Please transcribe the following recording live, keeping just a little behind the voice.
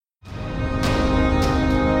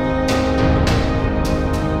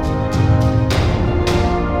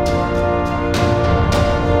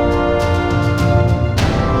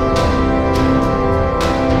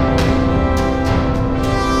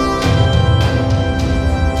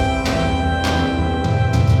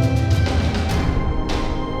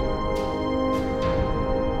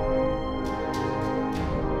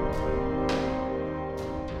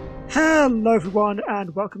Hello everyone,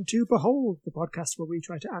 and welcome to Behold, the podcast where we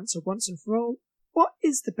try to answer once and for all, what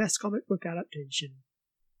is the best comic book adaptation?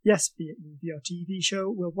 Yes, be it movie or TV show,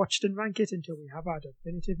 we'll watch it and rank it until we have our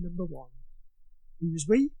definitive number one. Who's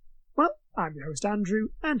we? Well, I'm your host Andrew,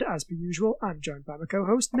 and as per usual, I'm joined by my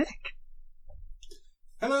co-host Mick.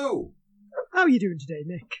 Hello! How are you doing today,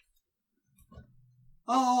 Mick?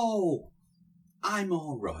 Oh, I'm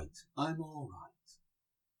alright.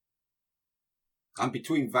 I'm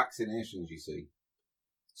between vaccinations, you see.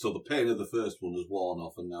 So the pain of the first one has worn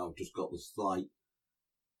off and now I've just got the slight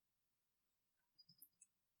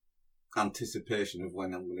anticipation of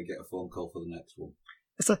when I'm going to get a phone call for the next one.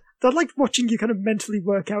 So I like watching you kind of mentally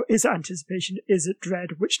work out, is it anticipation, is it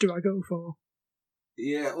dread, which do I go for?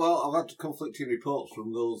 Yeah, well, I've had conflicting reports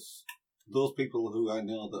from those people who I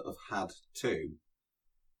know that have had two,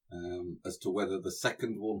 as to whether the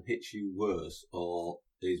second one hits you worse or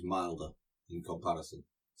is milder in comparison.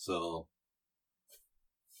 So,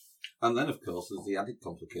 and then of course there's the added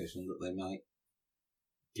complication that they might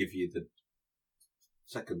give you the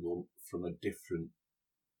second one from a different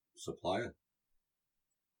supplier.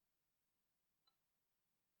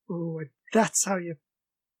 Oh, that's how you...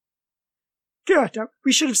 God,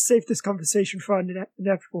 we should have saved this conversation for an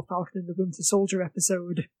inevitable Falcon and the Winter Soldier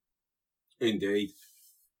episode. Indeed.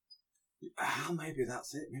 Maybe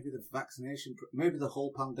that's it. Maybe the vaccination... Maybe the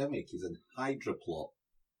whole pandemic is a Hydra plot.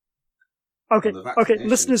 Okay,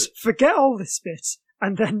 listeners, forget all this bit,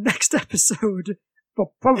 and then next episode,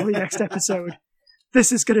 well, probably next episode,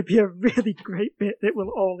 this is going to be a really great bit that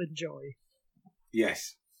we'll all enjoy.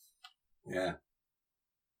 Yes. Yeah.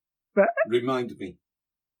 But Remind me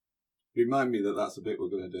that that's a bit we're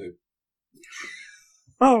going to do.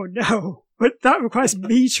 Oh no, but that requires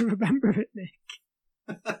me to remember it, Nick.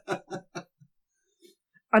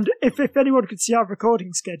 And if anyone could see our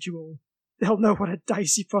recording schedule, they'll know what a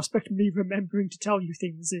dicey prospect me remembering to tell you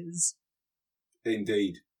things is.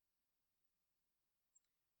 Indeed.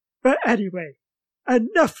 But anyway,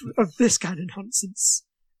 enough of this kind of nonsense,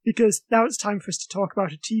 because now it's time for us to talk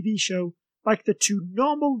about a TV show like the two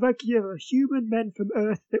normal, regular human men from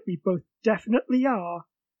Earth that we both definitely are,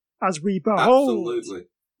 as we behold Absolutely.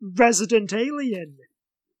 Resident Alien.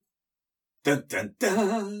 Dun dun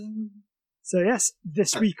dun! So yes,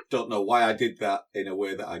 this week... I don't know why I did that in a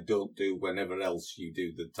way that I don't do whenever else you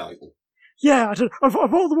do the title. Yeah, of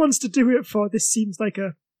all the ones to do it for, this seems like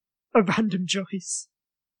a random choice.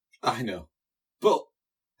 I know. But,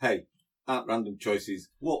 hey, aren't random choices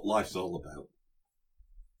what life's all about?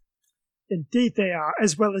 Indeed they are,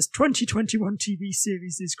 as well as 2021 TV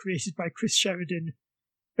series is created by Chris Sheridan,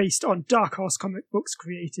 based on Dark Horse comic books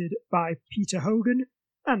created by Peter Hogan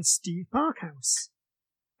and Steve Parkhouse.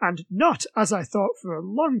 And not, as I thought for a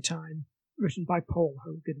long time, written by Paul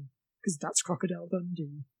Hogan, because that's Crocodile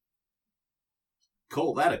Dundee.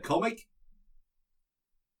 Call that a comic?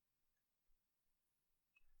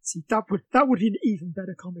 See, that would be an even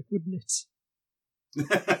better comic, wouldn't it?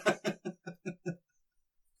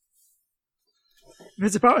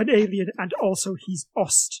 It's about an alien, and also he's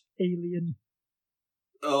Ost alien.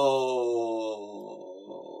 Oh,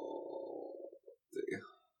 dear.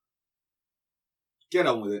 Get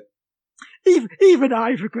on with it. Even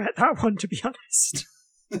I regret that one, to be honest.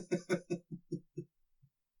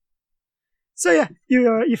 So yeah,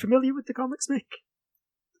 you're familiar with the comics, Mick?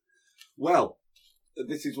 Well,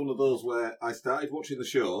 this is one of those where I started watching the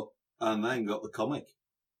show and then got the comic.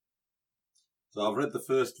 So I've read the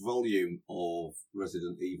first volume of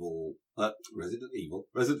Resident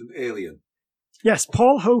Alien. Yes,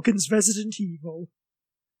 Paul Hogan's Resident Evil.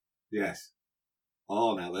 Yes.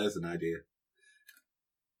 Oh, now there's an idea.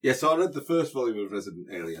 Yeah, so I read the first volume of Resident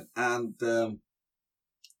Alien, and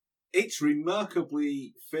it's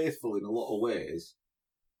remarkably faithful in a lot of ways,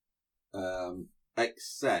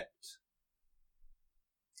 except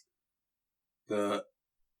that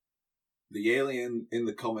the alien in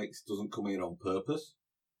the comics doesn't come here on purpose.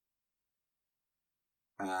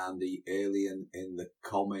 And the alien in the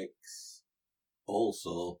comics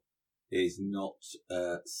also is not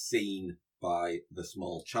seen by the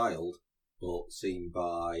small child, but seen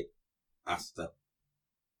by Asta,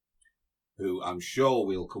 who I'm sure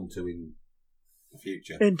we'll come to in the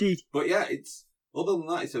future. Indeed. But yeah, it's other than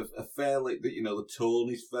that, it's a fairly, the tone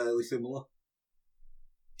is fairly similar.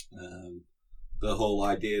 The whole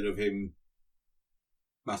idea of him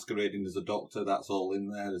masquerading as a doctor, that's all in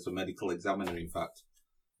there. As a medical examiner, in fact,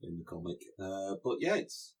 in the comic. But yeah,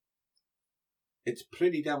 it's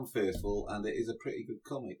pretty damn faithful, and it is a pretty good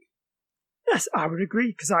comic. Yes, I would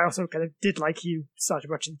agree, because I also kind of did, like you, started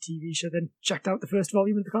watching the TV show, then checked out the first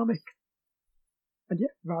volume of the comic. And yeah,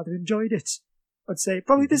 rather enjoyed it. I'd say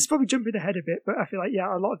probably this is probably jumping ahead a bit, but I feel like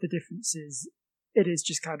a lot of the differences, it is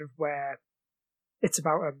just kind of where it's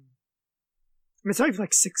about it's not even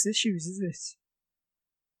like 6 issues, is it?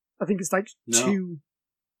 I think it's like 2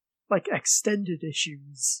 like extended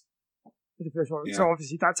issues for the first one. Yeah. So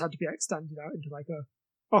obviously that's had to be extended out into like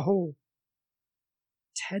a whole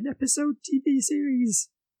 10-episode TV series.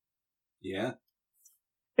 Yeah.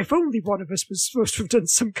 If only one of us was supposed to have done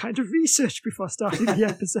some kind of research before starting the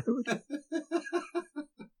episode.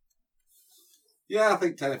 Yeah, I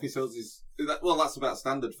think 10 episodes is... Well, that's about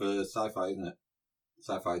standard for Sci-Fi, isn't it?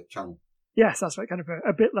 Sci-Fi Channel. Yes, that's right, kind of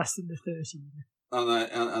a bit less than the 13.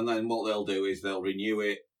 And then what they'll do is they'll renew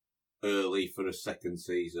it early for a second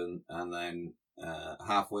season, and then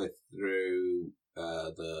halfway through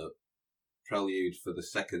the prelude for the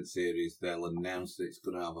second series, they'll announce that it's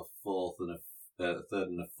going to have a third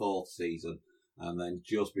and a fourth season, and then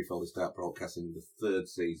just before they start broadcasting the third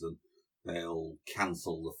season, they'll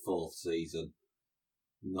cancel the fourth season.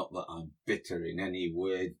 Not that I'm bitter in any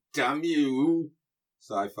way. Damn you,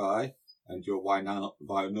 Sci-Fi, and your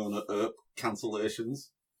Wynonna Earp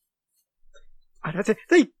cancellations. I don't think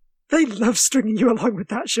they love stringing you along with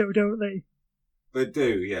that show, don't they? They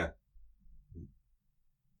do, yeah.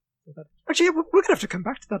 Actually, we're going to have to come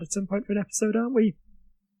back to that at some point for an episode, aren't we?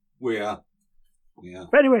 We are. Yeah.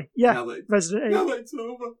 But anyway, Resident Alien. Now that it's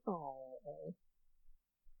over. Aww.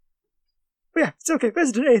 But yeah, it's okay.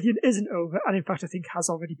 Resident Alien isn't over, and in fact, I think has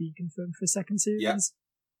already been confirmed for a second series.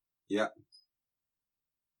 Yeah.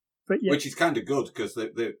 But yeah, which is kind of good because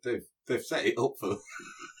they've set it up for.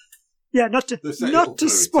 Yeah, not to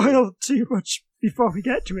spoil too much before we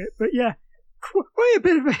get to it, but yeah, quite a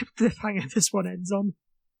bit of a cliffhanger this one ends on.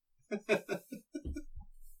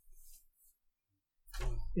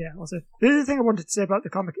 Yeah, also, the other thing I wanted to say about the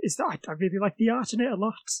comic is that I really like the art in it a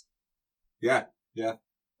lot. Yeah.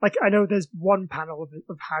 Like, I know there's one panel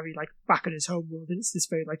of Harry, like, back in his homeworld, and it's this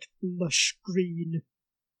very, like, lush green,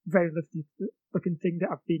 very lovely looking thing that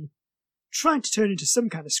I've been trying to turn into some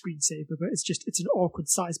kind of screensaver, but it's an awkward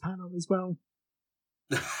size panel as well.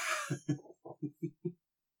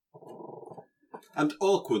 And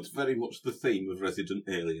awkward's very much the theme of Resident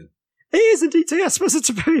Alien. It is indeed, so yeah, I suppose it's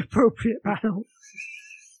a very appropriate panel.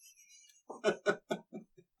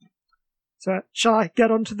 So, shall I get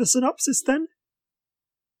on to the synopsis then?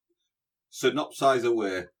 Synopsize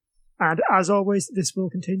away. And as always, this will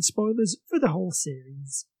contain spoilers for the whole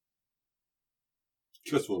series.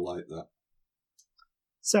 Just will like that.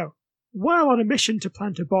 So, while on a mission to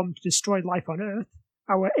plant a bomb to destroy life on Earth,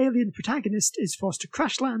 our alien protagonist is forced to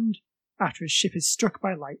crash land after his ship is struck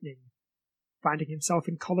by lightning. Finding himself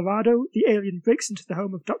in Colorado, the alien breaks into the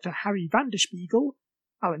home of Dr. Harry Vanderspiegel,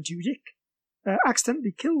 Alan Tudyk,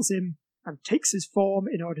 accidentally kills him, and takes his form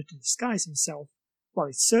in order to disguise himself while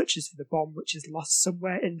he searches for the bomb which is lost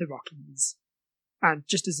somewhere in the Rockies. And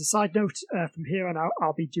just as a side note, from here on out,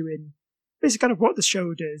 I'll be doing basically kind of what the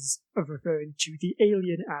show does of referring to the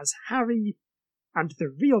alien as Harry and the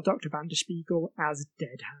real Dr. Vanderspiegel as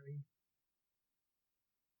Dead Harry.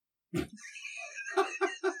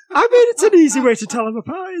 I mean, it's an easy way to tell them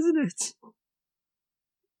apart, isn't it?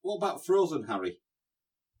 What about Frozen Harry?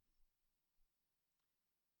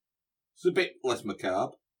 It's a bit less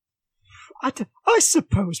macabre. I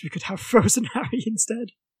suppose we could have Frozen Harry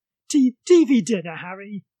instead. TV dinner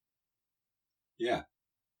Harry. Yeah.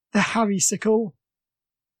 The Harry-sicle.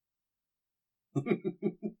 You're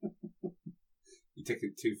taking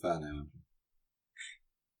it too far now.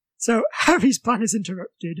 So, Harry's plan is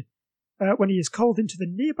interrupted when he is called into the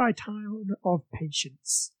nearby town of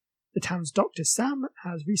Patience. The town's Dr. Sam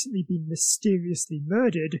has recently been mysteriously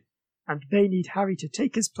murdered, and they need Harry to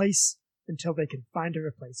take his place until they can find a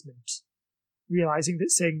replacement. Realising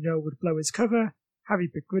that saying no would blow his cover, Harry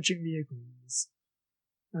begrudgingly agrees.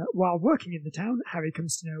 While working in the town, Harry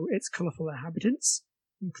comes to know its colourful inhabitants,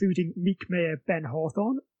 including meek Mayor Ben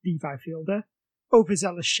Hawthorne, Levi Fielder,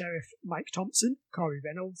 overzealous Sheriff Mike Thompson, Corey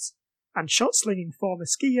Reynolds, and shot-slinging former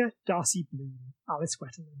skier Darcy Bloom, Alice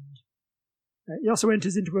Wetterland. He also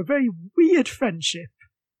enters into a very weird friendship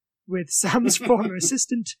with Sam's former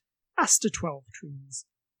assistant, Asta 12trees,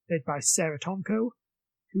 played by Sarah Tomko,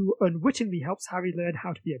 who unwittingly helps Harry learn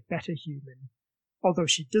how to be a better human, although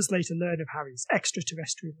she does later learn of Harry's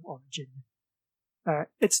extraterrestrial origin.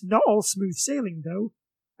 It's not all smooth sailing, though,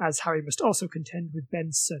 as Harry must also contend with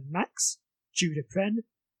Ben's son Max, Judah Pren,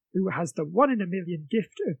 who has the 1-in-a-million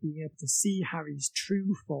gift of being able to see Harry's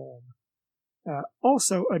true form.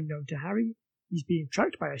 Also unknown to Harry, he's being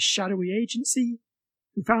tracked by a shadowy agency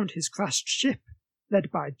who found his crashed ship,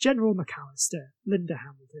 led by General McAllister, Linda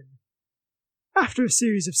Hamilton. After a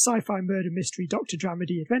series of sci-fi murder mystery Dr.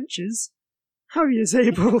 Dramedy adventures, Harry is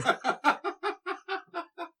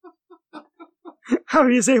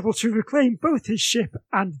able to reclaim both his ship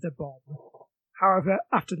and the bomb. However,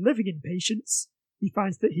 after living in patience, he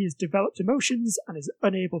finds that he has developed emotions and is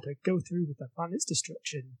unable to go through with the planet's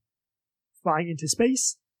destruction. Flying into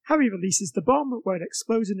space, Harry releases the bomb, where it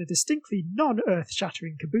explodes in a distinctly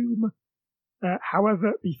non-Earth-shattering kaboom.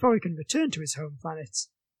 However, before he can return to his home planet,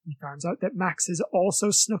 he finds out that Max has also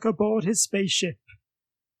snuck aboard his spaceship.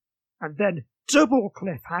 And then, double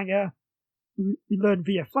cliffhanger, we learn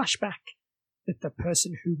via flashback that the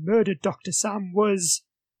person who murdered Dr. Sam was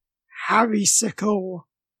Harry Sickle.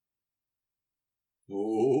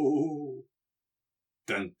 Oh.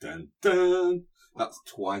 Dun dun dun. That's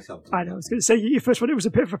twice I've done I know, I was going to say, your first one, it was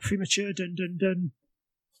a bit of a premature dun dun dun.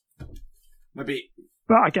 Maybe.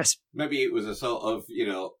 But I guess. Maybe it was a sort of,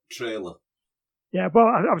 trailer. Yeah, well,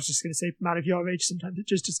 I was just going to say, man of your age, sometimes it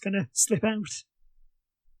just kind of slip out.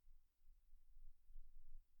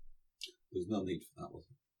 There's no need for that, was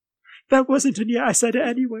there? There wasn't, and yet I said it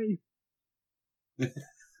anyway.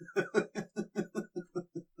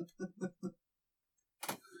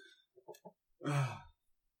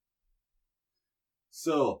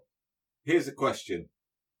 So, here's a question.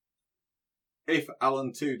 If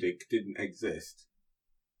Alan Tudyk didn't exist,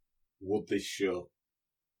 would this show?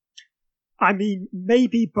 I mean,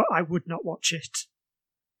 maybe, but I would not watch it.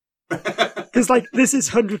 Because, this is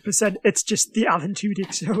 100%, it's just the Alan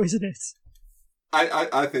Tudyk show, isn't it?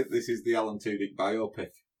 I think this is the Alan Tudyk biopic.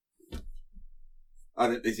 I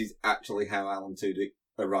think this is actually how Alan Tudyk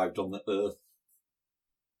arrived on the Earth.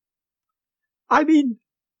 I mean,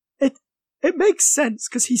 it makes sense,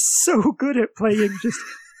 because he's so good at playing just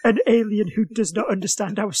an alien who does not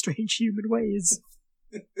understand our strange human ways.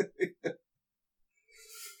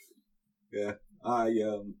 Yeah,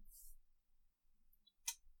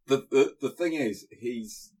 the thing is,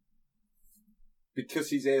 because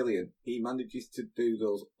he's alien, he manages to do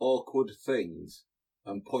those awkward things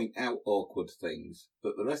and point out awkward things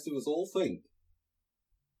that the rest of us all think.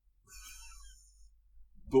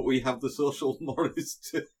 But we have the social mores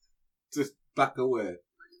to back away.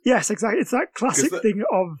 Yes, exactly. It's that classic thing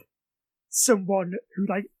of someone who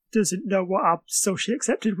doesn't know what our socially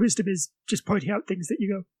accepted wisdom is, just pointing out things that you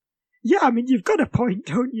go, yeah, I mean, you've got a point,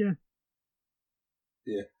 don't you?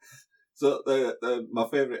 Yeah. So my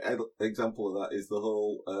favourite example of that is the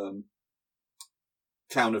whole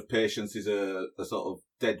town of Patience is a sort of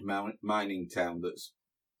dead mining town that's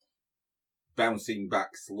bouncing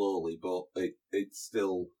back slowly, but it's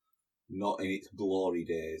still not in its glory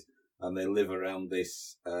days. And they live around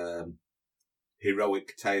this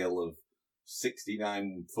heroic tale of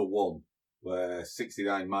 69 for 1, where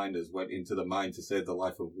 69 miners went into the mine to save the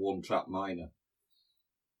life of one trapped miner.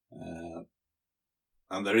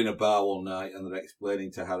 And they're in a bar one night, and they're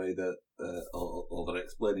explaining to Harry that, or they're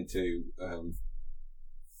explaining to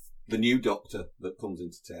the new doctor that comes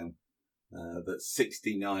into town, that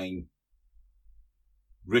 69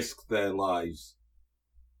 risked their lives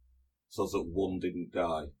so that one didn't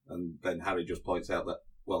die. And then Harry just points out that,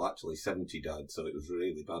 well, actually 70 died, so it was a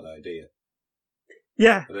really bad idea.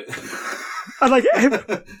 Yeah. And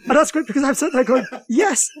that's great, because I'm sitting there going,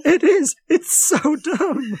 yes, it is. It's so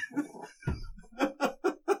dumb.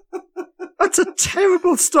 That's a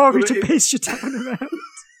terrible story to base your town around.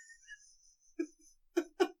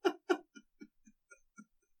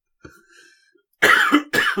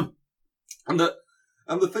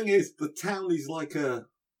 And the thing is, the town is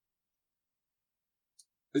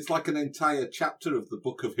it's like an entire chapter of the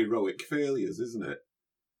Book of Heroic Failures, isn't it?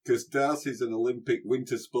 Because Darcy's an Olympic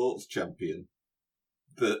winter sports champion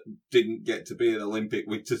that didn't get to be an Olympic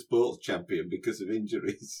winter sports champion because of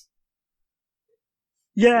injuries.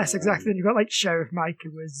 Yes, exactly. And you've got Sheriff Mike,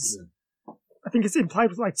 who was, I think it's implied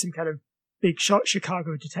was some kind of big shot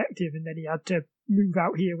Chicago detective, and then he had to move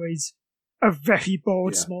out here where he's a very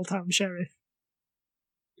bored small town sheriff.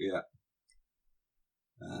 Yeah.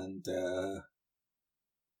 And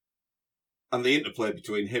the interplay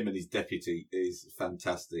between him and his deputy is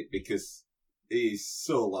fantastic, because he's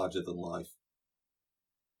so larger than life.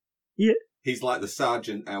 Yeah. He's like the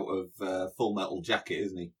sergeant out of Full Metal Jacket,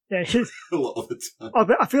 isn't he? Yeah, a lot of the time.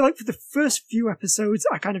 I feel like for the first few episodes,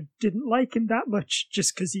 I kind of didn't like him that much,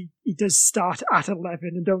 just because he does start at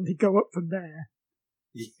 11 and only go up from there.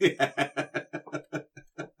 Yeah.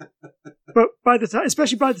 But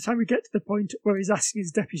especially by the time we get to the point where he's asking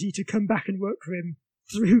his deputy to come back and work for him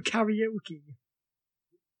through karaoke.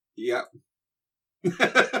 Yeah.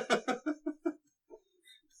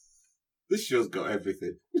 This show's got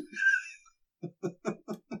everything.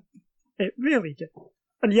 It really did.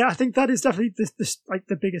 And yeah, I think that is definitely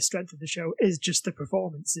the biggest strength of the show, is just the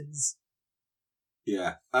performances.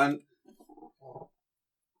 Yeah, and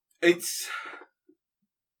it's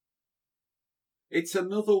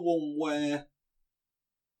another one where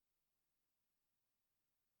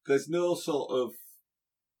there's no sort of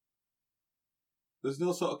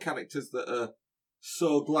characters that are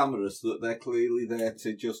so glamorous that they're clearly there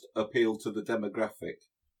to just appeal to the demographic,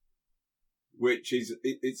 which is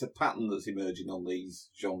it's a pattern that's emerging on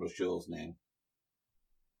these genre shows now.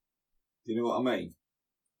 Do you know what I mean?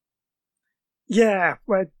 Yeah,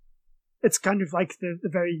 where it's kind of like the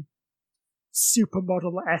very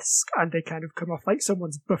supermodel-esque, and they kind of come off like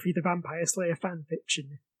someone's Buffy the Vampire Slayer fan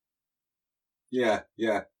fiction. Yeah.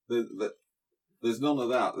 There's none of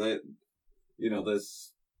that.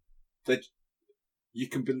 You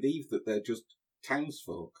can believe that they're just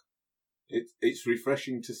townsfolk. It's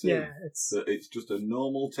refreshing to see that it's just a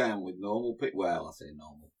normal town with normal people. Well, I say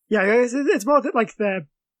normal. Yeah, it's more that like they're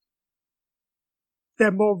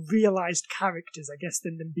more realised characters, I guess,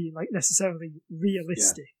 than them being like necessarily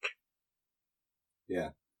realistic.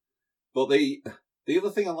 Yeah. But the other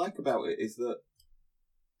thing I like about it is that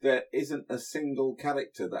there isn't a single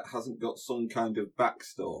character that hasn't got some kind of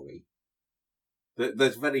backstory.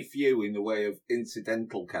 There's very few in the way of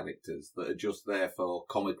incidental characters that are just there for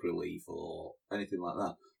comic relief or anything like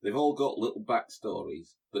that. They've all got little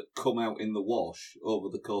backstories that come out in the wash over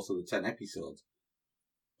the course of the 10 episodes.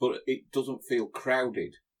 But it doesn't feel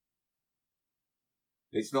crowded.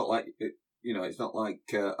 It's not like, it's not like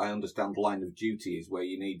I understand Line of Duty is where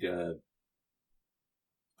you need a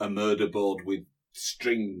murder board with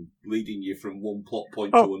string leading you from one plot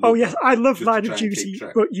point to another. Oh yes, I love Line of Duty,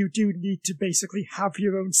 but you do need to basically have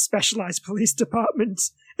your own specialised police department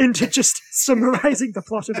into just summarising the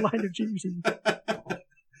plot of Line of Duty.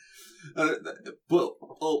 But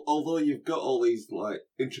although you've got all these like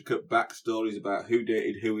intricate backstories about who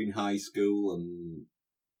dated who in high school and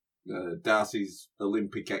Darcy's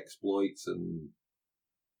Olympic exploits and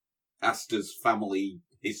Asta's family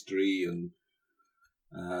history and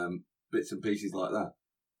bits and pieces like that,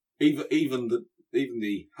 even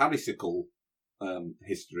the Harrissicle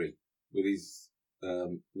history with his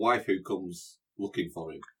wife who comes looking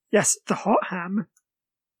for him. Yes, the hot ham.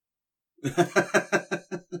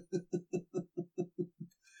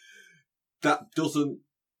 That doesn't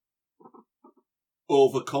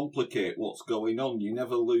overcomplicate what's going on. You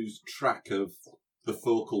never lose track of the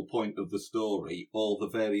focal point of the story or the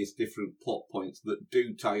various different plot points that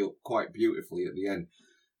do tie up quite beautifully at the end.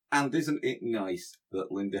 And isn't it nice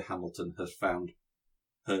that Linda Hamilton has found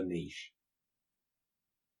her niche?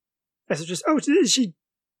 Yes, just, has she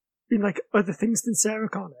been like other things than Sarah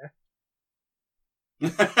Connor?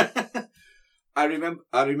 I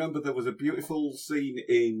remember there was a beautiful scene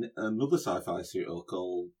in another sci-fi serial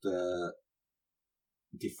called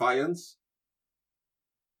Defiance,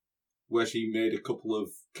 where she made a couple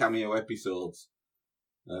of cameo episodes,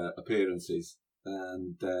 appearances,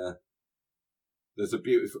 and there's a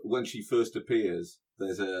beautiful, when she first appears,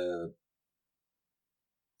 there's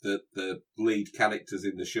the lead characters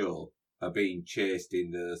in the show are being chased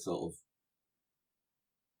in the sort of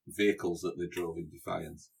vehicles that they drove in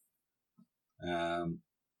Defiance. And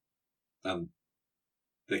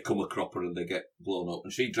they come a cropper and they get blown up.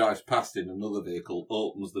 And she drives past in another vehicle,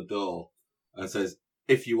 opens the door, and says,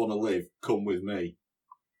 "If you want to live, come with me."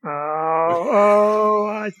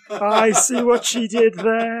 I see what she did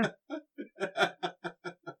there.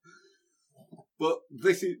 But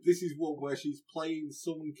this is one where she's playing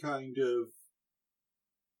some kind of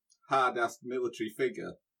hard-assed military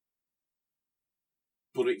figure.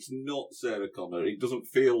 But it's not Sarah Connor. It doesn't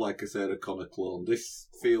feel like a Sarah Connor clone. This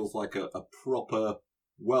feels like a proper,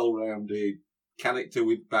 well-rounded character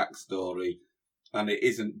with backstory. And it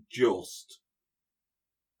isn't just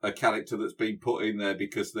a character that's been put in there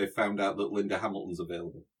because they found out that Linda Hamilton's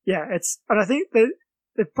available. Yeah, and I think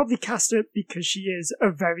they've probably cast her because she is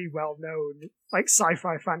a very well-known, like,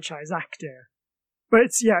 sci-fi franchise actor. But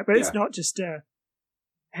it's not just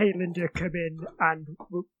hey, Linda, come in, and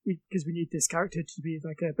because we need this character to be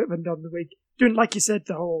like a bit of a non-wig. Doing, like you said,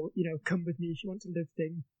 the whole, come with me if you want to live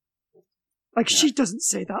thing. Like, she doesn't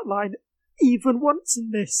say that line even once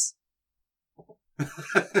in this.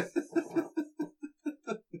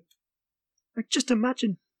 Like, just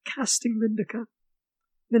imagine casting Linda Carter.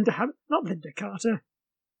 Linda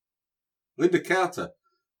Carter.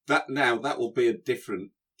 That will be a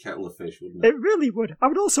different kettle of fish, wouldn't it? It really would. I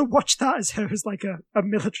would also watch that as her as like a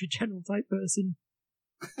military general type person.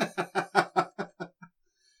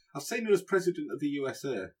 I've seen her as president of the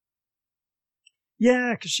USA.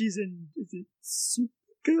 Yeah, because she's in, is it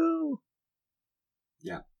Supergirl?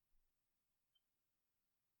 Yeah.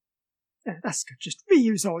 Yeah, that's good. Just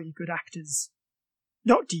reuse all your good actors.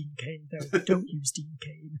 Not Dean Cain, though. Don't use Dean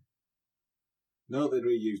Cain. No, they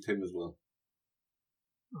reused him as well.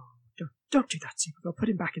 Oh, don't do that, Supergirl. Put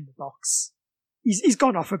him back in the box. He's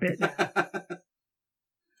gone off a bit now.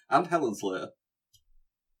 And Helen Slater.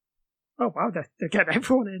 Oh, wow, they're getting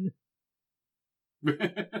everyone in.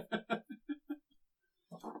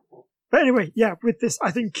 But anyway, yeah, with this,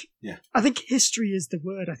 I think history is the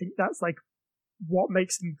word. I think that's like what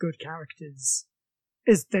makes them good characters,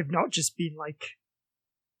 is they've not just been like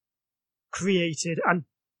created and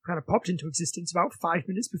kind of popped into existence about 5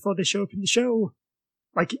 minutes before they show up in the show.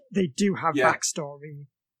 Like, they do have backstory,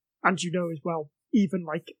 and as well, even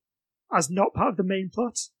like as not part of the main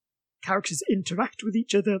plot, characters interact with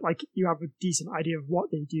each other. Like, you have a decent idea of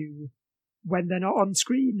what they do when they're not on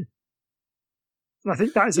screen. And I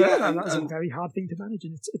think that is a very hard thing to manage,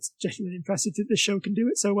 and it's genuinely impressive that the show can do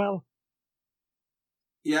it so well.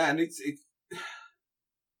 Yeah, and it's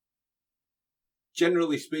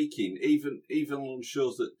generally speaking, even on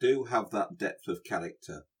shows that do have that depth of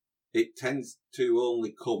character, it tends to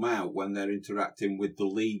only come out when they're interacting with the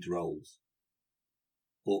lead roles.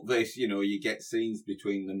 But this, you get scenes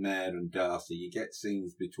between the mayor and Darcy, you get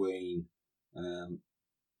scenes between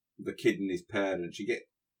the kid and his parents, you get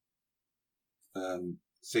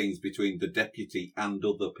scenes between the deputy and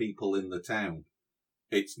other people in the town.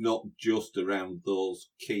 It's not just around those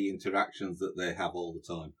key interactions that they have all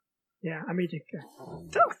the time. Yeah, I mean,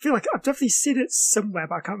 I feel like I've definitely seen it somewhere,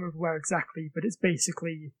 but I can't remember where exactly. But it's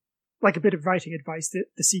basically like a bit of writing advice that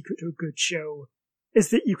the secret to a good show is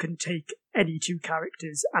that you can take any two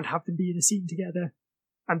characters and have them be in a scene together.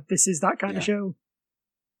 And this is that kind of show.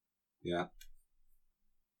 Yeah.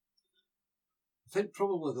 I think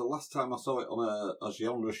probably the last time I saw it on a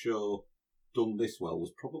genre show done this well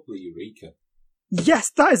was probably Eureka. Yes,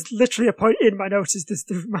 that is literally a point in my notes. This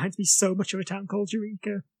reminds me so much of A Town Called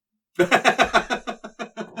Eureka. Because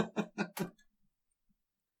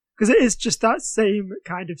it is just that same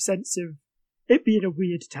kind of sense of it being a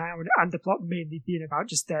weird town and the plot mainly being about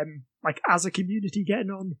just them, like, as a community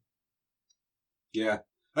getting on. Yeah.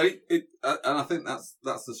 And I think that's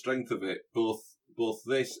the strength of it. Both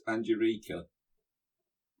this and Eureka,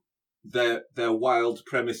 they're wild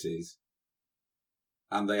premises,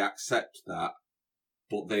 and they accept that,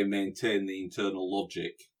 but they maintain the internal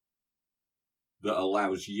logic that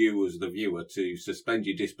allows you as the viewer to suspend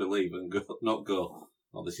your disbelief and not go,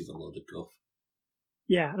 oh, this is a load of guff.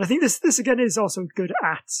 Yeah, and I think this again is also good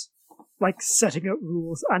at, like, setting up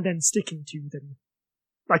rules and then sticking to them.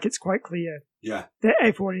 Like, it's quite clear that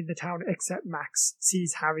everyone in the town except Max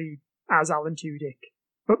sees Harry as Alan Tudyk,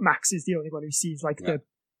 but Max is the only one who sees, like, the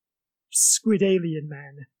squid alien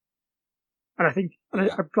man. And I think,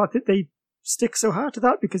 I'm glad that they stick so hard to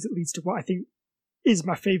that, because it leads to what I think is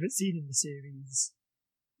my favourite scene in the series,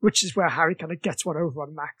 which is where Harry kind of gets one over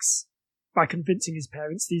on Max by convincing his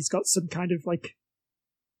parents that he's got some kind of, like,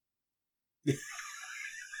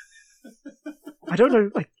 I don't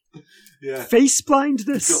know, like, face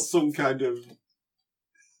blindness. He's got some kind of...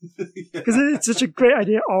 Because it's such a great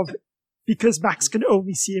idea of, because Max can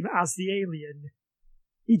only see him as the alien,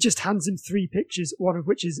 he just hands him 3 pictures, one of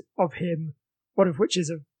which is of him, one of which is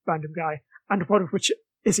a random guy, and one of which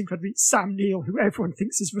is incredibly Sam Neill, who everyone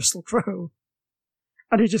thinks is Russell Crowe.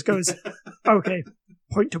 And he just goes, okay,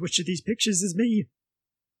 point to which of these pictures is me.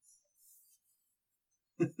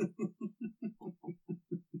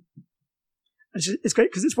 It's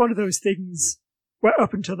great because it's one of those things where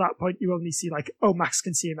up until that point you only see, like, oh, Max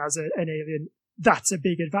can see him as an alien. That's a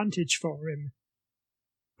big advantage for him.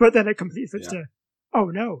 But then it completely flips to, oh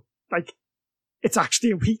no, like, it's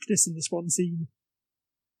actually a weakness in this one scene.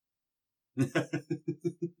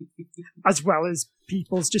 As well as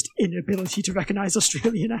people's just inability to recognise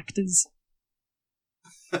Australian actors.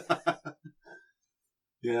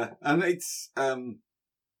 Yeah, and it's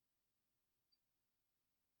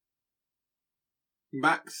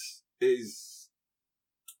Max is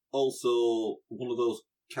also one of those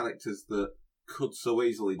characters that could so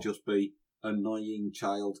easily just be annoying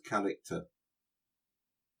child character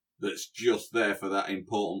that's just there for that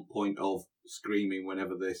important point of screaming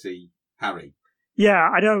whenever they see Harry. Yeah,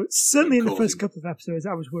 I know. Certainly in the first couple of episodes,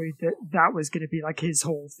 I was worried that was going to be like his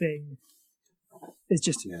whole thing. It's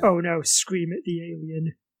just, oh no, scream at the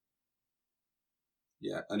alien.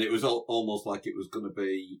 Yeah, and it was almost like it was going to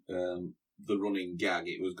be the running gag.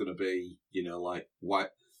 It was going to be,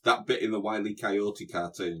 like that bit in the Wile E. Coyote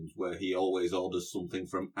cartoons where he always orders something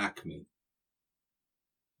from Acme.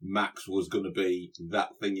 Max was going to be that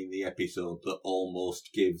thing in the episode that almost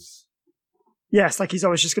gives... Yes, like he's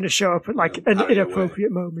always just going to show up at like an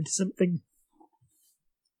inappropriate moment or something.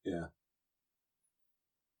 Yeah.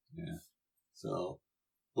 Yeah. So,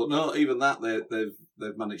 But no, even that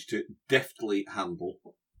they've managed to deftly handle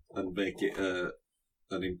and make it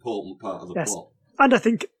an important part of the plot. And I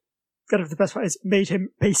think kind of the best part is made him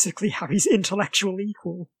basically Harry's intellectual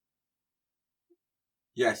equal.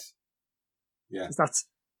 Yes. Yeah. That's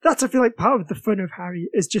I feel like part of the fun of Harry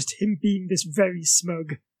is just him being this very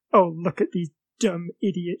smug, oh, look at these dumb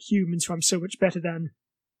idiot humans who I'm so much better than,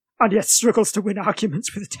 and yet struggles to win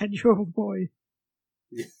arguments with a 10-year-old boy.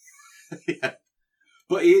 Yeah.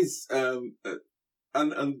 But he is, and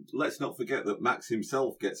let's not forget that Max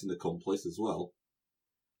himself gets an accomplice as well.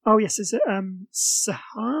 Oh yes, is it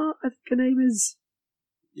Sahar, I think her name is?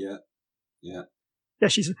 Yeah. Yeah. Yeah,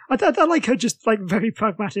 I like her just like very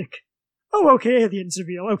pragmatic. Oh, okay, aliens are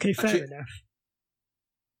real. Okay, fair enough.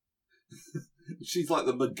 She's like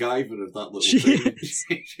the MacGyver of that little thing.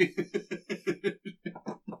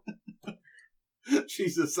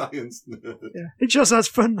 She's a science nerd. Yeah. It just has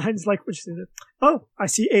fun lines like, which is, oh, I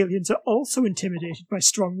see aliens are also intimidated by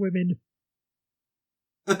strong women.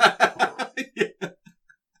 Yeah.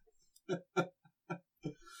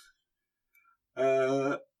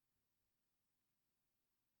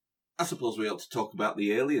 I suppose we ought to talk about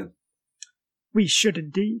the alien. We should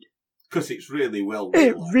indeed. Because it's really well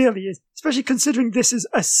realized. It really is. Especially considering this is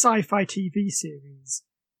a sci-fi TV series.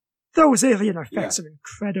 Those alien effects are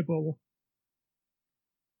incredible.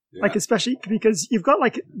 Yeah. Like, especially because you've got,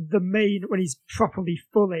 like, the main, when he's properly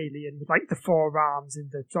full alien, with, like, the 4 arms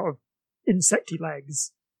and the sort of insecty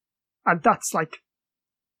legs. And that's, like,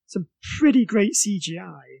 some pretty great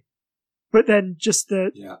CGI. But then just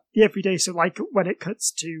the everyday, so, like, when it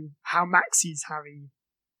cuts to how Max sees Harry,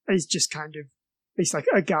 he's just kind of, he's like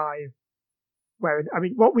a guy wearing, I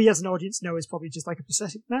mean, what we as an audience know is probably just like a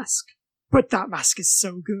prosthetic mask. But that mask is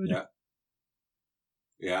so good. Yeah.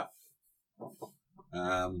 Yeah.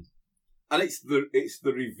 And it's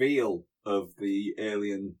the reveal of the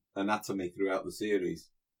alien anatomy throughout the series,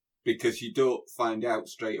 because you don't find out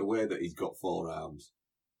straight away that he's got 4 arms.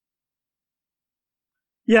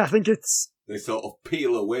 Yeah, I think it's... They sort of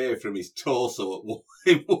peel away from his torso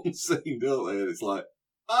in one scene, don't they? And it's like,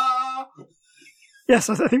 ah! Yes,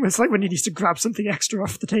 I think it's like when he needs to grab something extra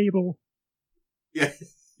off the table. Yeah,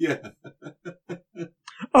 yeah.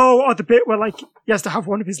 Oh, or the bit where, like, he has to have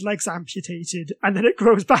one of his legs amputated, and then it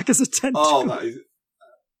grows back as a tentacle. Oh, that is...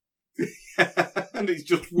 Yeah, and he's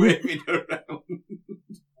just waving around.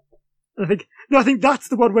 I think that's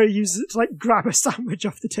the one where he uses it to, like, grab a sandwich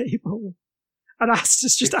off the table. And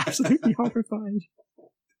Asta's just absolutely horrified.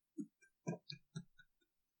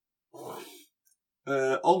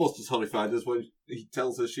 Almost as horrified as when he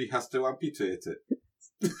tells her she has to amputate it.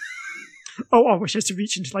 Oh, which has to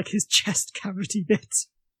reach into, like, his chest cavity bit.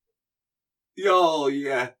 Oh,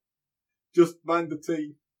 yeah. Just mind the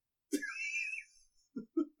teeth.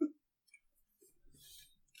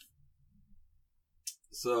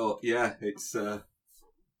 So, yeah, it's...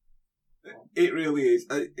 it really is.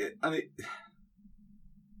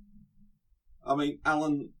 I mean,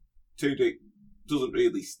 Alan Tudyk doesn't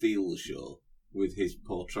really steal the show with his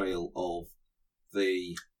portrayal of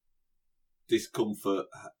the discomfort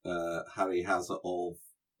Harry has of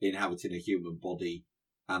inhabiting a human body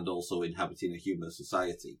and also inhabiting a human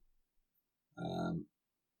society.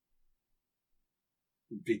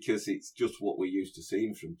 Because it's just what we're used to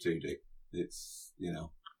seeing from Tudyk. It's, you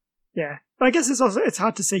know... Yeah, but I guess it's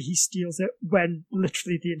hard to say he steals it when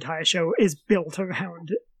literally the entire show is built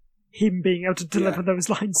around him being able to deliver those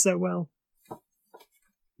lines so well.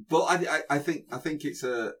 But I think it's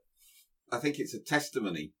a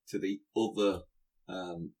testimony to the other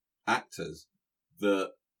actors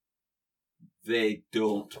that they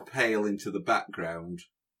don't pale into the background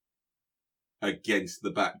against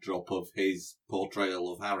the backdrop of his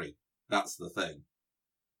portrayal of Harry. That's the thing.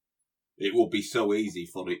 It would be so easy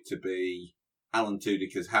for it to be Alan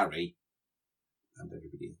Tudyk as Harry and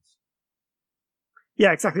everybody else.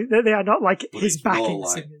 Yeah, exactly. They are not like his backing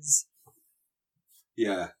singers.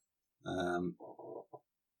 Yeah.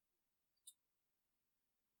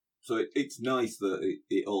 So it's nice that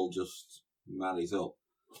it all just marries up.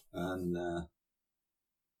 And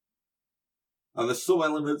there's some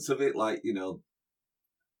elements of it, like, you know,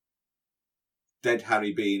 dead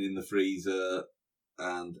Harry being in the freezer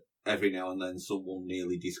and every now and then someone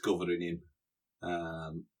nearly discovering him.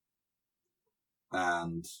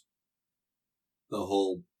 And the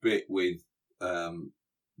whole bit with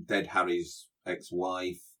dead Harry's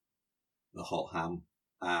ex-wife, the hot ham,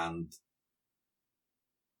 and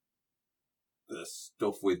the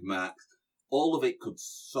stuff with Max. All of it could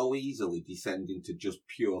so easily descend into just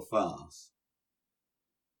pure farce.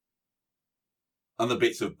 And the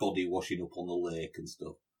bits of body washing up on the lake and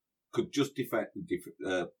stuff. could just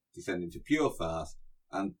descend into pure farce,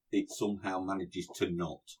 and it somehow manages to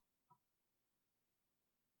not.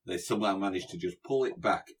 They somehow manage to just pull it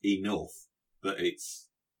back enough that it's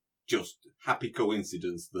just happy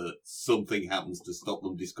coincidence that something happens to stop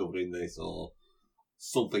them discovering this, or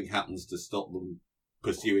something happens to stop them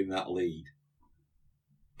pursuing that lead,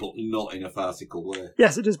 but not in a farcical way.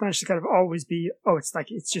 Yes, it does manage to kind of always be,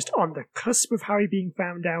 it's just on the cusp of Harry being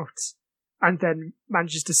found out, and then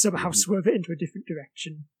manages to somehow swerve it into a different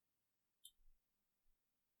direction.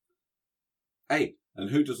 Hey, and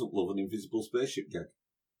who doesn't love an invisible spaceship gag?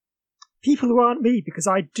 People who aren't me, because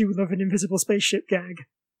I do love an invisible spaceship gag.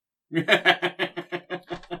 You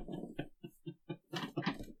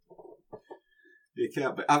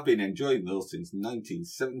can't, but I've been enjoying those since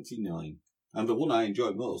 1979. And the one I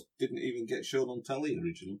enjoy most didn't even get shown on telly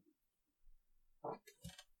originally.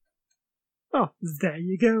 Oh, there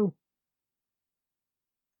you go.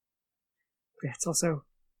 Yeah, it's also...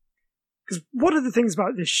 Because one of the things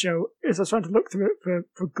about this show is I was trying to look through it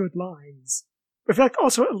for good lines. But I feel like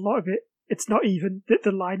also a lot of it, it's not even that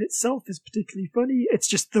the line itself is particularly funny, it's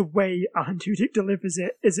just the way Alan Tudyk delivers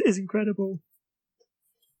it is incredible.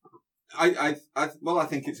 I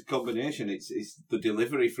think it's a combination. It's the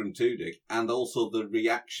delivery from Tudyk and also the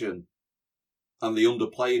reaction and the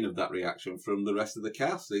underplaying of that reaction from the rest of the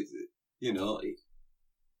cast.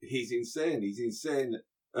 He's insane. He's insane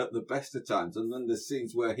at the best of times, and then there's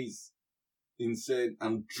scenes where he's insane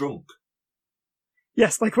and drunk.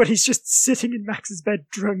 Yes, like when he's just sitting in Max's bed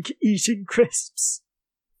drunk, eating crisps.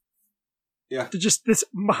 Yeah. To just this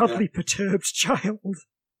mildly perturbed child.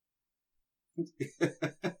 And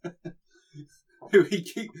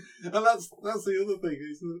that's the other thing,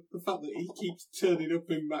 is the fact that he keeps turning up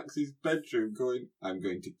in Max's bedroom going, "I'm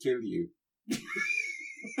going to kill you."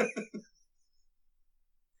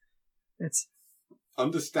 It's...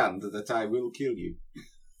 Understand that I will kill you.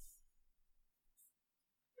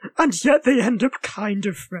 And yet they end up kind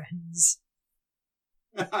of friends.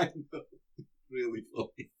 I know. Really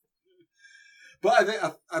funny. But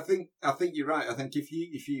I think you're right. I think if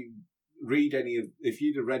you'd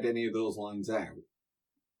have read any of those lines out,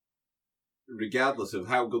 regardless of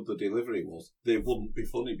how good the delivery was, they wouldn't be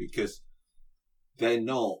funny, because they're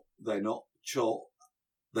not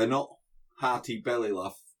hearty belly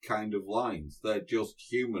laugh kind of lines. They're just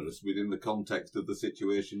humorous within the context of the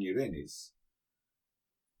situation you're in.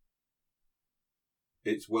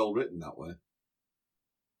 It's well written that way.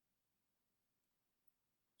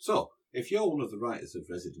 So, if you're one of the writers of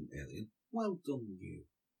Resident Alien, well done you.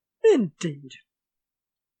 Indeed.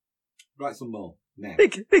 Write some more now.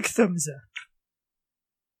 Big thumbs up.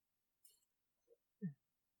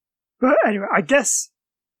 But anyway, I guess...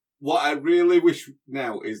 What I really wish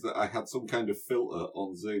now is that I had some kind of filter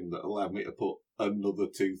on Zoom that allowed me to put another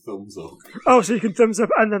 2 thumbs up. Oh, so you can thumbs up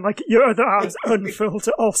and then like your other arm's unfilled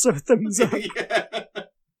to also thumbs up. Yeah.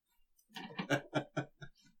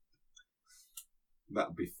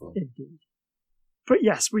 That'd be fun. Indeed. But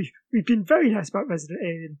yes, we've been very nice about Resident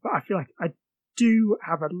Alien, but I feel like I do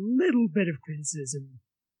have a little bit of criticism,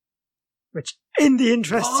 which, in the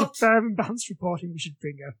interests of fair and balanced reporting, we should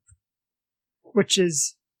bring up. Which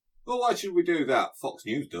is... Well, why should we do that? Fox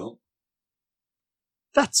News don't.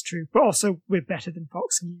 That's true, but also we're better than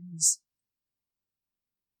Fox News.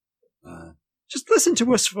 Just listen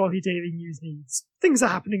to us for all your daily news needs. Things are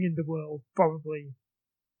happening in the world, probably.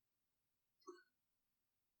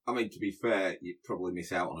 I mean, to be fair, you'd probably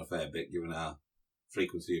miss out on a fair bit given our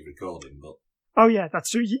frequency of recording, but... Oh yeah,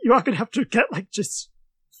 that's true. You are going to have to get, like, just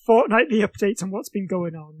fortnightly updates on what's been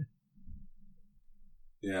going on.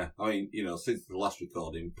 Yeah, I mean, since the last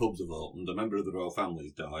recording, pubs have opened, a member of the royal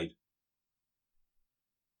family's died.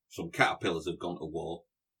 Some caterpillars have gone to war.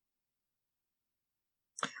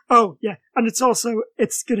 Oh, yeah, and it's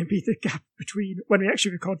going to be the gap between when we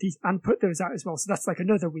actually record these and put those out as well, so that's like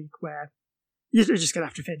another week where you're just going to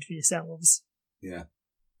have to fend for yourselves. Yeah.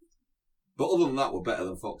 But other than that, we're better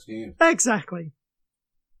than Fox News. Exactly.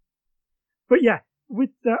 But yeah,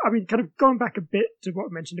 kind of going back a bit to what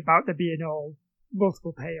I mentioned about there being all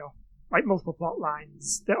multiple payoff, like multiple plot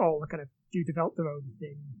lines that all kind of do develop their own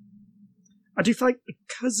thing. I do feel like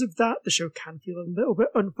because of that, the show can feel a little bit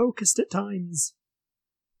unfocused at times.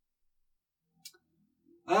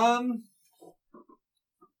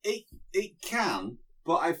 It can,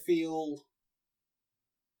 but I feel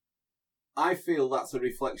that's a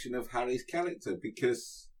reflection of Harry's character,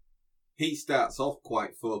 because he starts off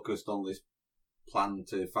quite focused on this plan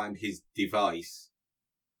to find his device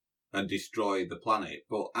and destroy the planet,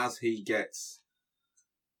 but as he gets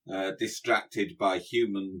distracted by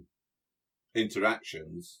human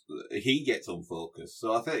interactions, he gets unfocused.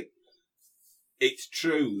 So I think it's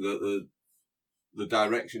true that the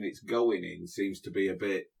direction it's going in seems to be a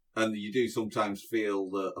bit, and you do sometimes feel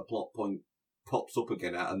that a plot point pops up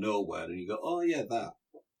again out of nowhere, and you go, "Oh yeah, that."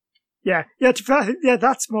 Yeah,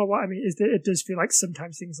 that's more what I mean. Is that it does feel like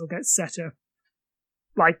sometimes things will get set up,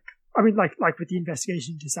 like with the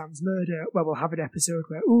investigation into Sam's murder, where we'll have an episode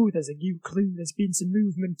where there's a new clue, there's been some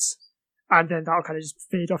movement, and then that'll kind of just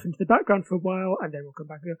fade off into the background for a while, and then we'll come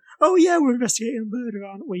back and go, "Oh yeah, we're investigating a murder,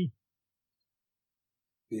 aren't we?"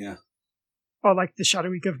 Yeah. Or like the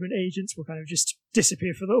shadowy government agents will kind of just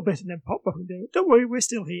disappear for a little bit and then pop up and go, "Don't worry, we're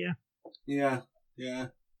still here." Yeah.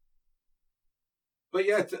 But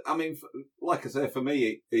yeah, I mean, like I say, for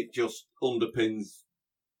me, it just underpins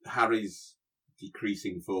Harry's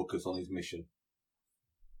decreasing focus on his mission.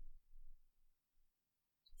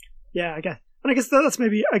 Yeah, I guess that's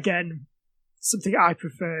maybe, again, something I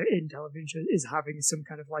prefer in television is having some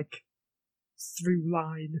kind of like through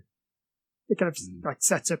line. It kind of like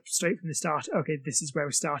sets up straight from the start. Okay, this is where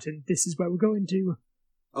we're starting. This is where we're going to.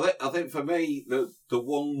 I think for me, the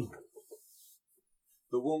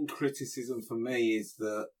one criticism for me is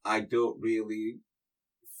that I don't really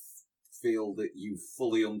feel that you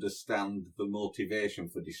fully understand the motivation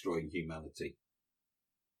for destroying humanity.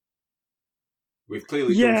 We've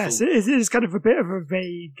clearly it is kind of a bit of a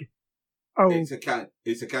vague. It's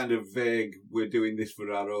a kind of vague. We're doing this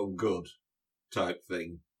for our own good type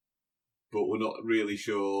thing, but we're not really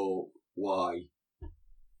sure why.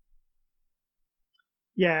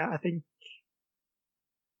 Yeah, I think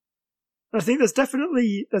there's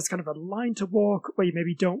kind of a line to walk where you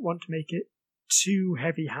maybe don't want to make it too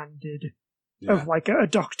heavy-handed of like a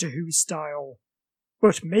Doctor Who style.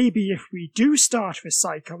 But maybe if we do start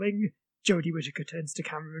recycling, Jodie Whittaker turns to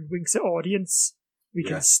camera and winks at audience, we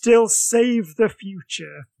can still save the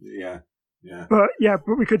future. Yeah. But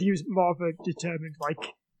we could use more of a determined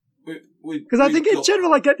like. Because I think in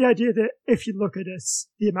general I get the idea that if you look at us,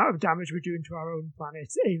 the amount of damage we're doing to our own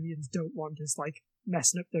planet, aliens don't want us like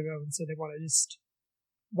messing up their own, so they want to just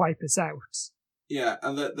wipe us out. Yeah,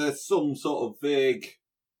 and there's some sort of vague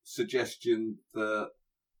suggestion that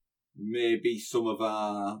maybe some of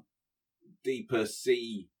our deeper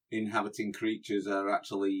sea inhabiting creatures are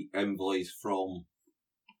actually envoys from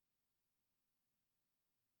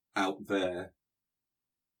out there.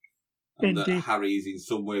 And that Harry is in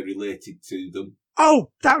some way related to them.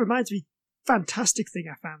 Oh, that reminds me. Fantastic thing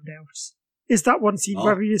I found out is that one scene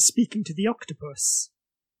where he is speaking to the octopus.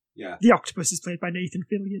 Yeah. The octopus is played by Nathan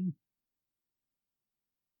Fillion.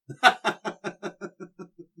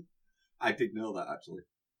 I did know that, actually.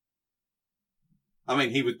 I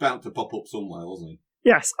mean, he was bound to pop up somewhere, wasn't he?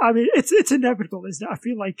 Yes, I mean, it's inevitable, isn't it? I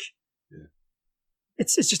feel like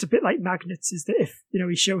it's just a bit like Magnets, is that if,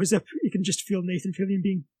 he shows up, you can just feel Nathan Fillion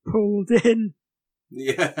being pulled in.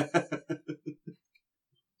 Yeah.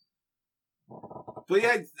 But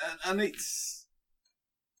yeah, and it's...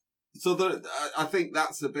 So I think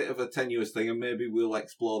that's a bit of a tenuous thing, and maybe we'll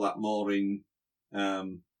explore that more in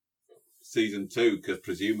season 2, because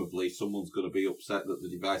presumably someone's going to be upset that the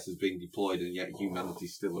device has been deployed and yet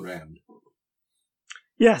humanity's still around.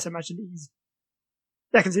 Yes, I imagine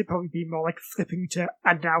I can see it probably being more like flipping to,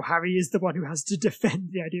 and now Harry is the one who has to defend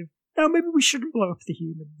the idea of, now maybe we shouldn't blow up the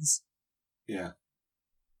humans. Yeah.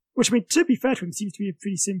 Which, I mean, to be fair to him, seems to be a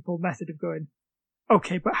pretty simple method of going,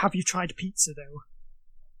 okay, but have you tried pizza, though?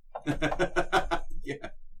 Yeah.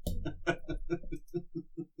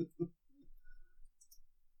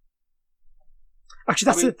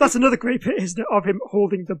 Actually, that's another great bit, isn't it, of him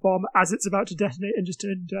holding the bomb as it's about to detonate and just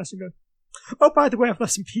turning to us and going, oh, by the way, I've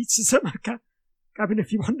left some pizzas at my cabin.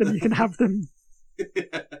 If you want them, you can have them.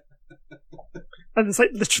 And there's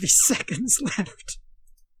like literally seconds left.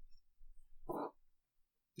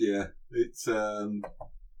 Yeah, it's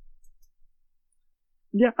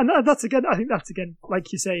Yeah, and I think that's again,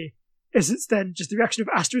 like you say, is it's then just the reaction of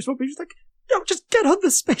Asterisk will be just like, no, just get on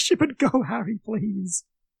the spaceship and go, Harry, please.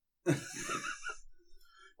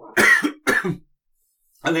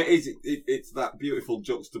 And it's that beautiful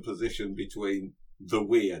juxtaposition between the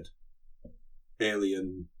weird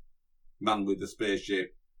alien man with the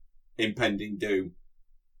spaceship, impending doom,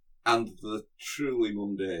 and the truly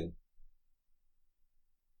mundane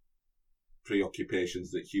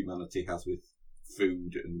preoccupations that humanity has with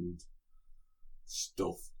food and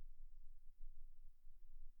stuff.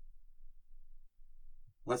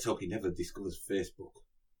 Let's hope he never discovers Facebook.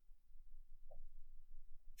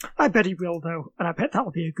 I bet he will, though, and I bet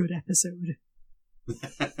that'll be a good episode.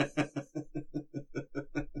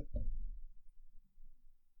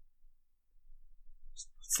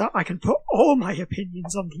 So I can put all my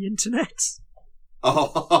opinions on the internet.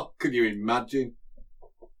 Oh, can you imagine?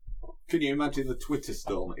 Can you imagine the Twitter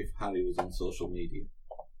storm if Harry was on social media?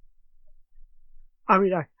 I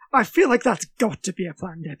mean, I feel like that's got to be a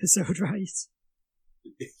planned episode, right?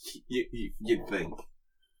 You'd think.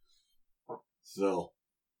 So,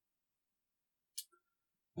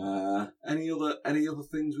 any other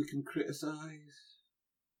things we can criticise?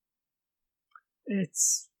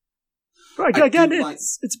 But again,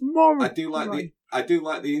 it's more. I do like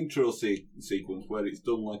the intro sequence where it's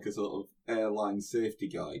done like a sort of airline safety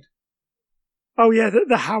guide. Oh yeah,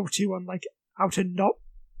 the how to on like how to not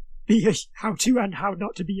be how to and how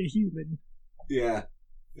not to be a human. Yeah,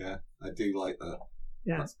 I do like that.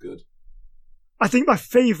 Yeah, that's good. I think my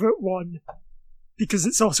favourite one, because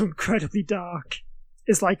it's also incredibly dark,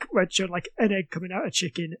 is like when you're like an egg coming out of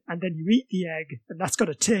chicken, and then you eat the egg, and that's got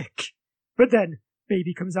a tick. But then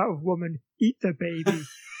baby comes out of woman, eat the baby.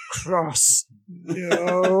 Cross.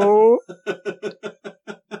 No.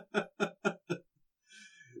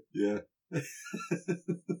 Yeah.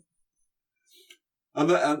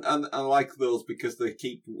 and I like those because they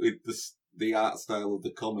keep with the art style of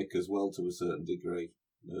the comic as well to a certain degree.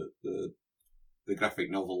 The graphic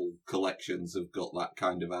novel collections have got that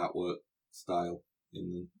kind of artwork style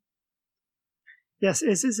in them. Yes,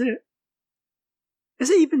 is it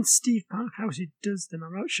even Steve Parkhouse who does them?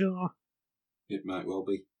 I'm not sure. It might well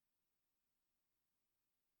be.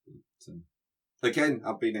 But, again,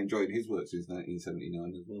 I've been enjoying his work since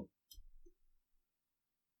 1979 as well.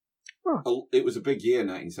 Oh. It was a big year,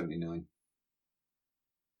 1979. I'm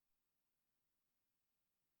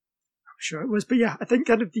sure it was, but yeah, I think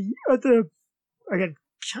kind of the other, again,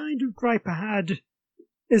 kind of gripe I had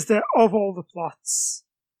is that of all the plots,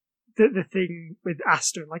 the thing with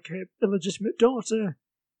Asta, like her illegitimate daughter,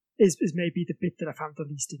 is maybe the bit that I found the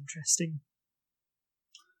least interesting.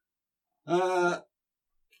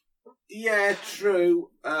 Yeah, true.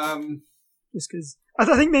 Just because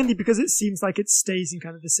I think mainly because it seems like it stays in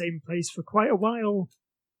kind of the same place for quite a while.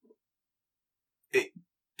 It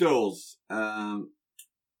does. And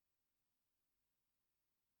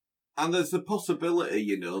there's the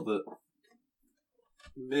possibility, that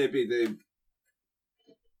maybe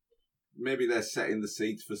they're setting the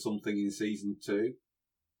seeds for something in season 2,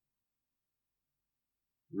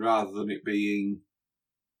 rather than it being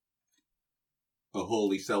a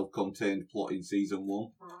wholly self-contained plot in season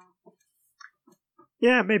 1.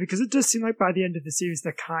 Yeah, maybe, because it does seem like by the end of the series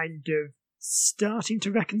they're kind of starting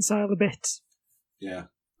to reconcile a bit. Yeah.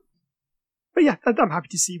 But yeah, I'm happy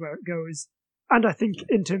to see where it goes. And I think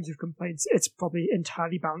in terms of complaints, it's probably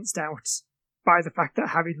entirely balanced out by the fact that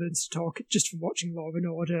Harry learns to talk just from watching Law and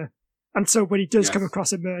Order. And so when he does come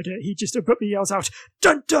across a murder, he just abruptly yells out,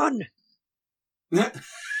 "Dun dun!"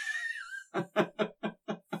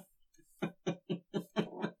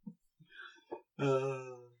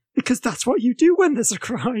 Because that's what you do when there's a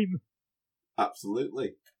crime.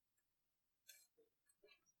 Absolutely.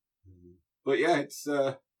 But yeah, it's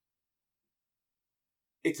a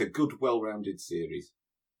good, well-rounded series.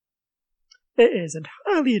 It is, and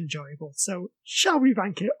highly enjoyable. So, shall we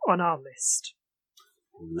rank it on our list?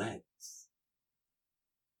 Let's.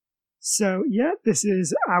 So, yeah, this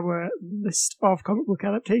is our list of comic book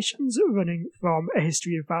adaptations running from A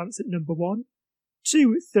History of Violence at number 1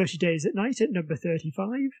 to 30 Days at Night at number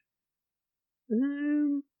 35.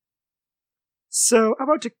 So,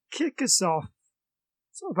 about to kick us off,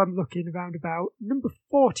 sort of I'm looking around about number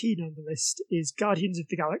 14 on the list is Guardians of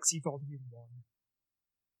the Galaxy Volume 1.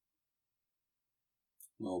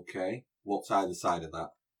 Okay. What's either side of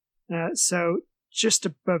that? So, just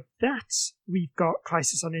above that, we've got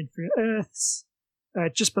Crisis on Infinite Earths.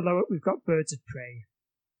 Just below it, we've got Birds of Prey.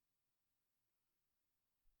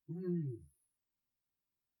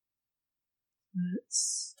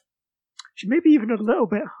 Maybe even a little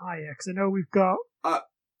bit higher, because I know we've got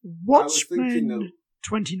Watchmen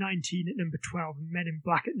 2019 at number 12 and Men in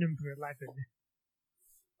Black at number 11.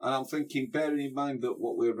 And I'm thinking, bearing in mind that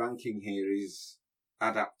what we're ranking here is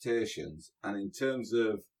adaptations, and in terms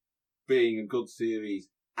of being a good series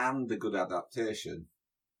and a good adaptation,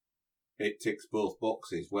 it ticks both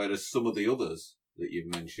boxes, whereas some of the others that you've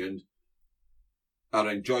mentioned are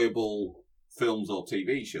enjoyable films or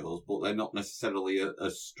TV shows, but they're not necessarily a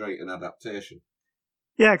straight an adaptation.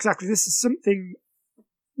 Yeah, exactly. This is something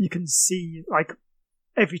you can see, like,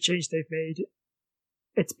 every change they've made,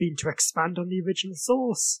 it's been to expand on the original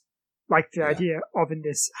source. Like the idea of in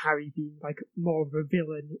this Harry being like more of a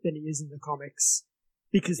villain than he is in the comics.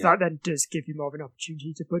 Because that then does give you more of an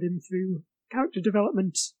opportunity to put him through character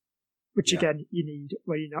development, which again you need,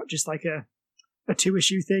 where you're not just like a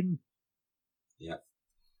 2-issue thing. Yeah.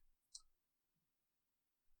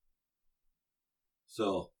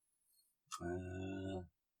 So,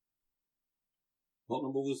 What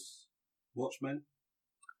number was Watchmen?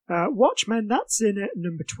 Watchmen, that's in at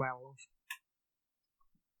number 12.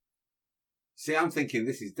 See, I'm thinking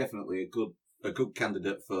this is definitely a good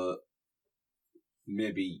candidate for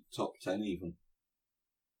maybe top 10 even.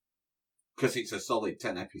 Because it's a solid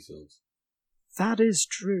 10 episodes. That is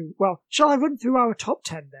true. Well, shall I run through our top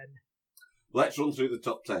 10 then? Let's run through the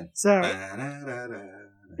top 10. So,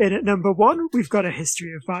 in at number 1, we've got A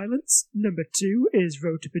History of Violence. Number 2 is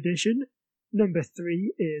Road to Perdition. Number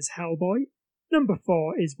 3 is Hellboy. Number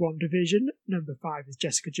 4 is WandaVision. Number 5 is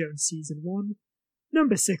Jessica Jones Season 1.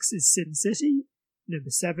 Number 6 is Sin City. Number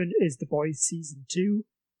 7 is The Boys Season 2.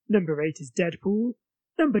 Number 8 is Deadpool.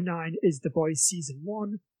 Number 9 is The Boys Season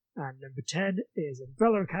 1. And number 10 is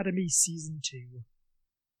Umbrella Academy Season 2.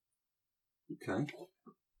 Okay.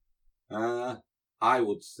 I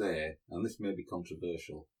would say, and this may be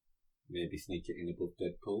controversial, maybe sneak it in above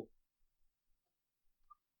Deadpool.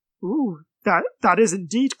 Ooh, that is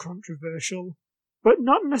indeed controversial, but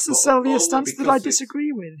not necessarily a stance that I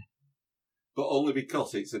disagree with. But only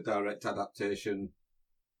because it's a direct adaptation,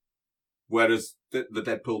 whereas the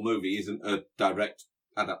Deadpool movie isn't a direct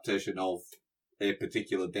adaptation of a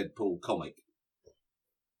particular Deadpool comic.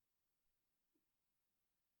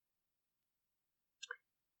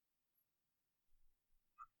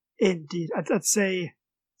 Indeed, I'd say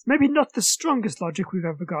it's maybe not the strongest logic we've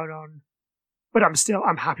ever gone on, but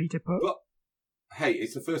I'm happy to put. But hey,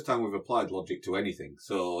 it's the first time we've applied logic to anything,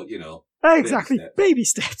 so you know. Exactly, baby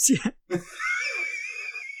steps, yeah.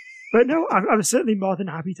 But no, I'm certainly more than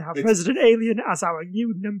happy to have President Alien as our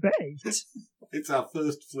new number 8. It's our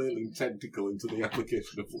first flailing tentacle into the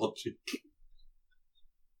application of logic.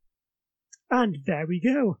 And there we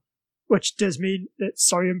go. Which does mean that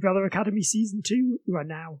Sorry Umbrella Academy Season 2, you are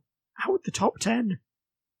now out the top 10.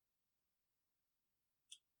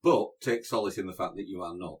 But take solace in the fact that you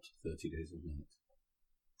are not 30 Days of Night.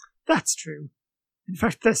 That's true. In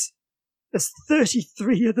fact, there's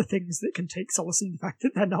 33 other things that can take solace in the fact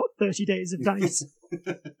that they're not 30 Days of Night.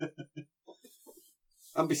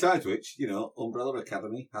 And besides which, you know, Umbrella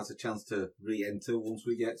Academy has a chance to re-enter once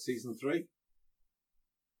we get Season 3.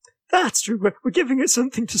 That's true. We're giving it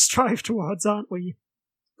something to strive towards, aren't we?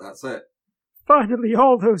 That's it. Finally,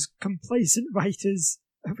 all those complacent writers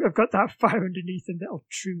have got that fire underneath them that'll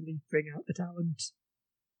truly bring out the talent.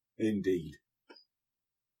 Indeed.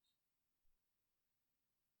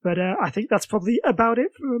 But I think that's probably about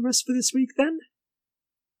it from us for this week then.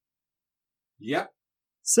 Yep.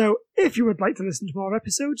 So, if you would like to listen to more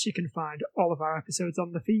episodes, you can find all of our episodes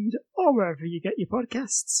on the feed or wherever you get your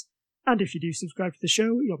podcasts. And if you do subscribe to the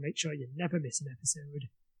show, you'll make sure you never miss an episode.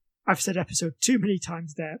 I've said episode too many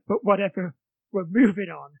times there, but whatever, we're moving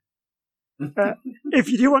on. If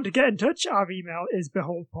you do want to get in touch, our email is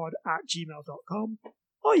beholdpod@gmail.com,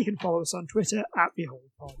 or you can follow us on Twitter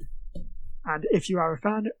 @beholdpod. And if you are a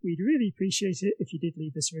fan, we'd really appreciate it if you did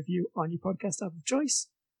leave us a review on your podcast app of choice,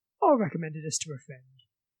 or recommended us to a friend.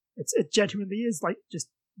 It genuinely is like just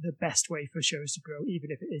the best way for shows to grow, even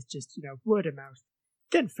if it is just, you know, word of mouth.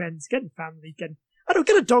 Getting friends, getting family, I don't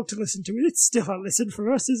get a dog to listen to it. It's still a listen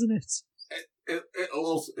for us, isn't it?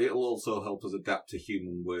 It'll also help us adapt to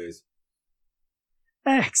human ways.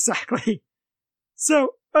 Exactly.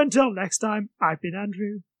 So, until next time, I've been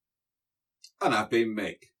Andrew. And I've been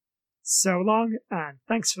Mick. So long, and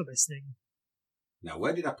thanks for listening. Now,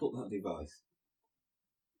 where did I put that device?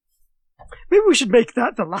 Maybe we should make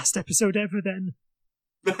that the last episode ever then.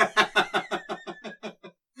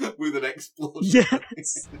 With an explosion.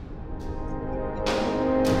 Yes.